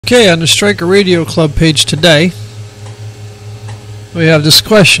Okay, on the Stryker Radio Club page today, we have this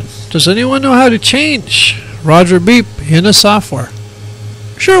question. Does anyone know how to change Roger Beep in the software?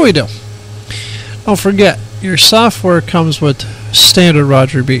 Sure we do. Don't forget, your software comes with standard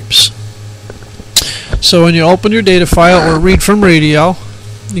Roger Beeps. So when you open your data file or read from radio,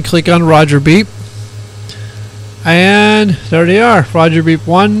 you click on Roger Beep, and there they are. Roger Beep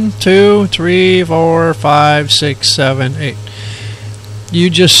 1, 2, 3, 4, 5, 6, 7, 8. You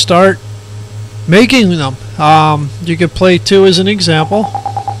just start making them. You could play 2 as an example.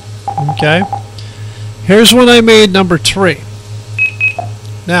 Okay. Here's one I made, number 3.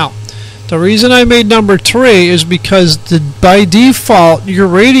 Now, the reason I made number 3 is because by default, your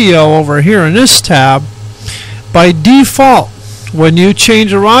radio over here in this tab, by default, when you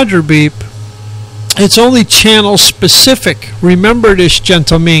change a Roger Beep, it's only channel specific. Remember this,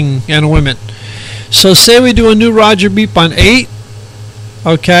 gentlemen and women. So say we do a new Roger Beep on 8,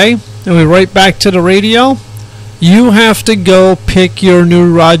 okay, and we write back to the radio, you have to go pick your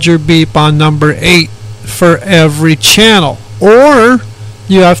new Roger Beep on number 8 for every channel, or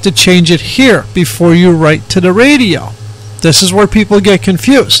you have to change it here before you write to the radio. This is where people get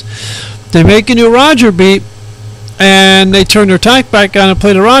confused. They make a new Roger Beep and they turn their talk back on and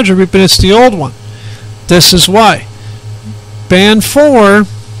play the Roger Beep, and it's the old one. This is why. Band 4,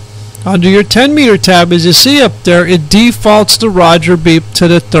 under your 10 meter tab, as you see up there, it defaults the Roger Beep to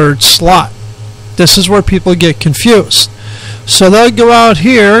the 3rd slot. This is where people get confused. So they'll go out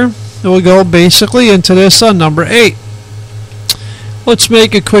here, and we'll go basically into this on number 8. Let's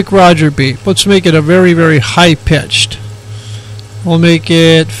make a quick Roger Beep. Let's make it a very, very high pitched. We'll make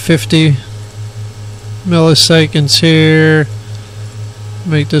it 50 milliseconds here.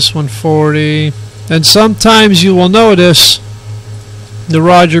 Make this one 40. And sometimes you will notice the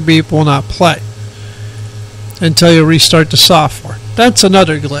Roger Beep will not play until you restart the software. That's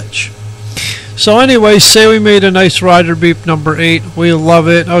another glitch. So anyway, say we made a nice Roger Beep number 8. We love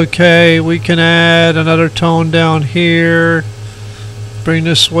it. Okay, we can add another tone down here. Bring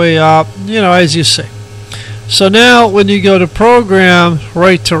this way up, you know, as you see. So now when you go to program,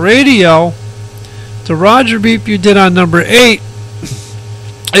 right to radio, the Roger Beep you did on number 8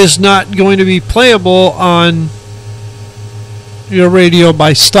 is not going to be playable on your radio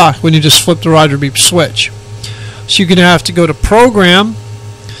by stock when you just flip the Roger Beep switch. So you're going to have to go to program,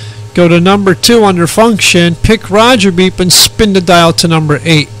 go to number 2 under function, pick Roger Beep, and spin the dial to number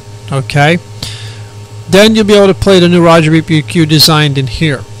 8. Okay? Then you'll be able to play the new Roger Beep you designed in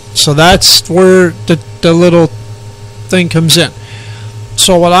here. So that's where the little thing comes in.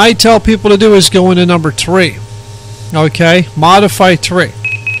 So what I tell people to do is go into number 3. Okay? Modify 3.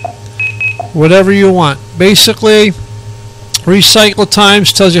 Whatever you want. Basically, recycle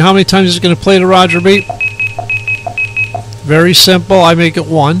times tells you how many times it's going to play the Roger Beep. Very simple. I make it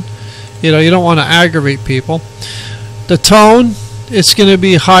 1. You know, you don't want to aggravate people. The tone, it's going to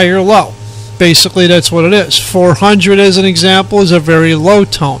be high or low. Basically, that's what it is. 400 as an example is a very low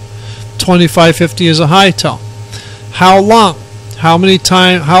tone. 2550 is a high tone. How long? How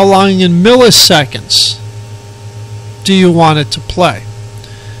long in milliseconds do you want it to play?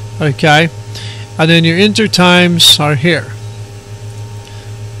 Okay? And then your enter times are here.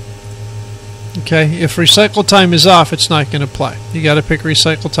 Okay? If recycle time is off, it's not going to play. You got to pick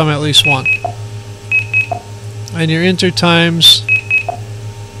recycle time at least 1. And your enter times,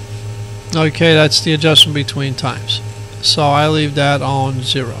 okay, that's the adjustment between times. So I leave that on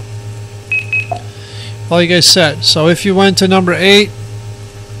 0. Like I said, so if you went to number 8,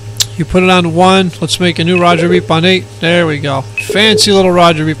 you put it on 1. Let's make a new Roger Beep on 8. There we go. Fancy little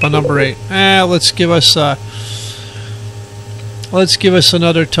Roger Beep on number 8. Let's give us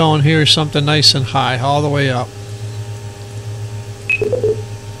another tone here, something nice and high, all the way up.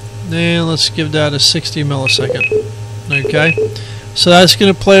 And let's give that a 60 millisecond. Okay. So that's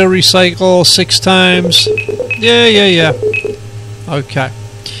going to play a recycle 6 times. Yeah. Okay.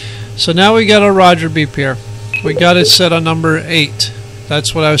 So now we got our Roger Beep here. We got it set on number 8.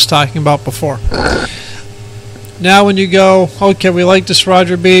 That's what I was talking about before. Now when you go, okay, we like this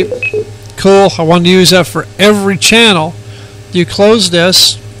Roger Beep. Cool. I want to use that for every channel. You close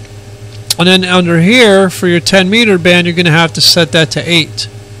this. And then under here, for your 10 meter band, you're going to have to set that to 8.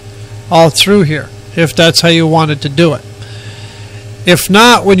 All through here, if that's how you wanted to do it. If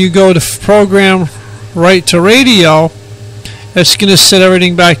not, when you go to program right to radio, it's going to set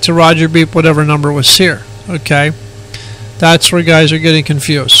everything back to Roger Beep, whatever number was here. Okay? That's where guys are getting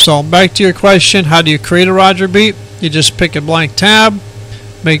confused. So back to your question, how do you create a Roger Beep? You just pick a blank tab,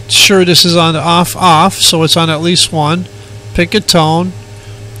 make sure this is on the off, so it's on at least 1. Pick a tone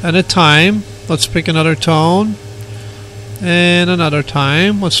and a time. Let's pick another tone. and another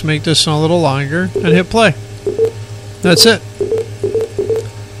time. Let's make this one a little longer and hit play. That's it.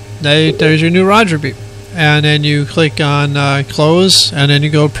 There's your new Roger beep. And then you click on close, and then you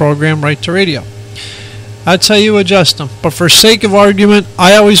go program right to radio. That's how you adjust them. But for sake of argument,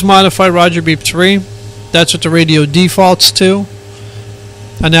 I always modify Roger beep 3. That's what the radio defaults to.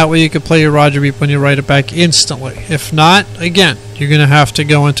 And that way you can play your Roger beep when you write it back instantly. If not, again, you're going to have to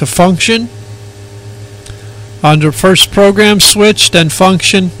go into function. Under first program switch, then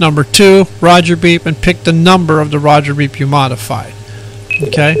function, number 2, Roger beep, and pick the number of the Roger beep you modified.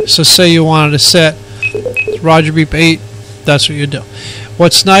 Okay, so say you wanted to set Roger beep 8, that's what you do.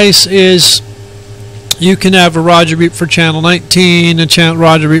 What's nice is you can have a Roger beep for channel 19, a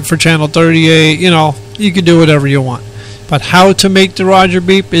Roger beep for channel 38, you know, you can do whatever you want. But how to make the Roger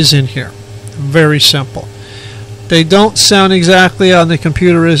beep is in here. Very simple. They don't sound exactly on the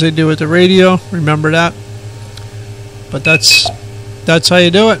computer as they do with the radio, remember that. But that's how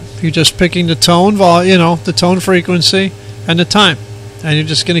you do it. You're just picking the tone, the tone frequency and the time. And you're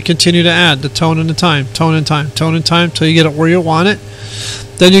just going to continue to add the tone and the time, tone and time, tone and time till you get it where you want it.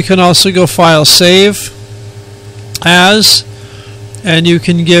 Then you can also go file save as, and you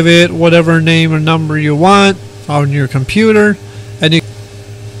can give it whatever name or number you want on your computer, and you